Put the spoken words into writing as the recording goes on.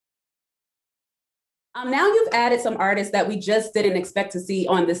Now you've added some artists that we just didn't expect to see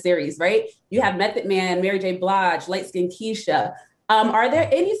on the series, right? You have Method Man, Mary J. Blige, Light Skin Keisha. Are there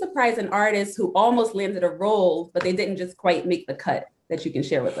any surprising artists who almost landed a role, but they didn't just quite make the cut that you can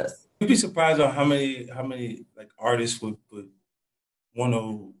share with us? You'd be surprised on how many like artists would want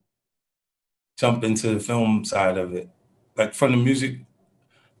to jump into the film side of it, like from the music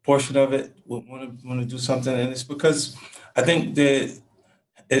portion of it, would want to do something, and it's because I think that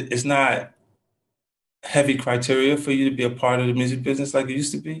it's not heavy criteria for you to be a part of the music business like it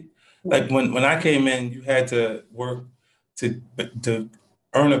used to be. Like Right. when I came in, you had to work to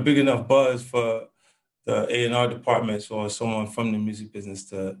earn a big enough buzz for the A&R departments or someone from the music business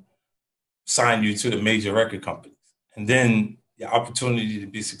to sign you to the major record companies. And then the opportunity to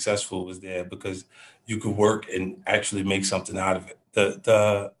be successful was there because you could work and actually make something out of it.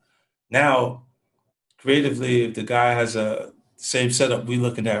 The now creatively, if the guy has a same setup we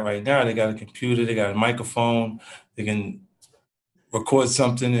looking at right now, they got a computer, they got a microphone, they can record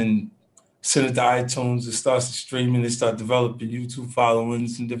something and send it to iTunes. It starts streaming. They start developing YouTube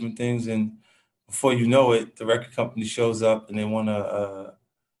followings and different things. And before you know it, the record company shows up and they want to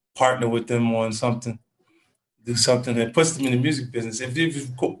partner with them on something, do something that puts them in the music business.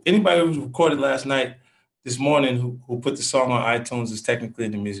 Anybody who recorded last night, this morning, who put the song on iTunes is technically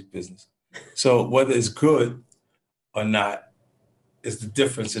in the music business. So whether it's good or not is the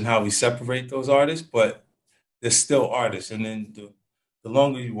difference in how we separate those artists, but they're still artists. And then the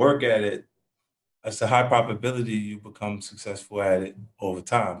longer you work at it, it's a high probability you become successful at it over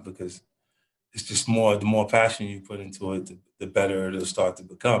time because it's just the more passion you put into it, the better it'll start to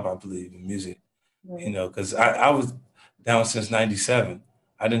become, I believe, in music. Right. Because I was down since 97.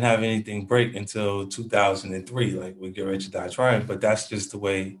 I didn't have anything break until 2003, like with Get Rich or Die Trying, but that's just the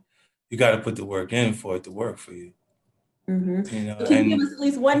way you got to put the work in for it to work for you, Mm-hmm. So can you give us and at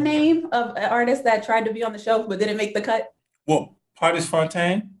least one name of an artist that tried to be on the show but didn't make the cut? well, Padison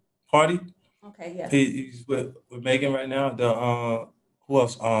Fontaine, Party. Okay, yes. He's with Megan right now. The who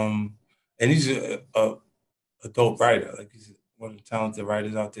else? And he's a dope writer. Like he's one of the talented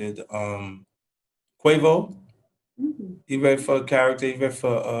writers out there. Quavo. Mhm. He read for a character. He read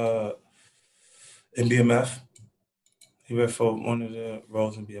for in BMF. He read for one of the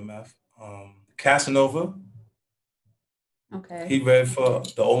roles in BMF. Casanova. Okay. He read for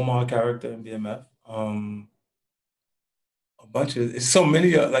the Omar character in BMF. A bunch of it's so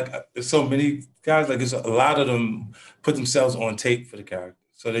many there's so many guys like it's a lot of them put themselves on tape for the character.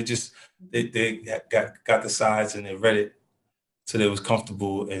 So they got the sides and they read it so they was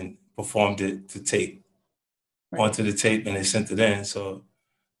comfortable and performed it to tape Right. onto the tape and they sent it in. So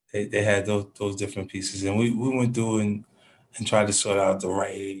they had those different pieces and we went through and tried to sort out the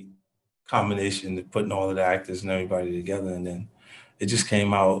right combination of putting all of the actors and everybody together and then it just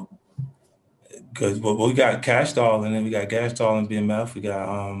came out good. Well, we got Cash Doll and then we got Cash Doll and BMF. We got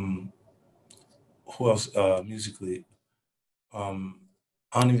who else musically? Um,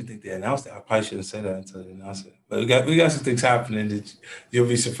 I don't even think they announced it. I probably shouldn't say that until they announce it. But we got some things happening that you'll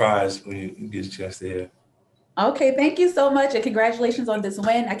be surprised when you get a chance to hear. Okay, thank you so much and congratulations on this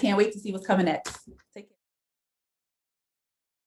win. I can't wait to see what's coming next. Take care.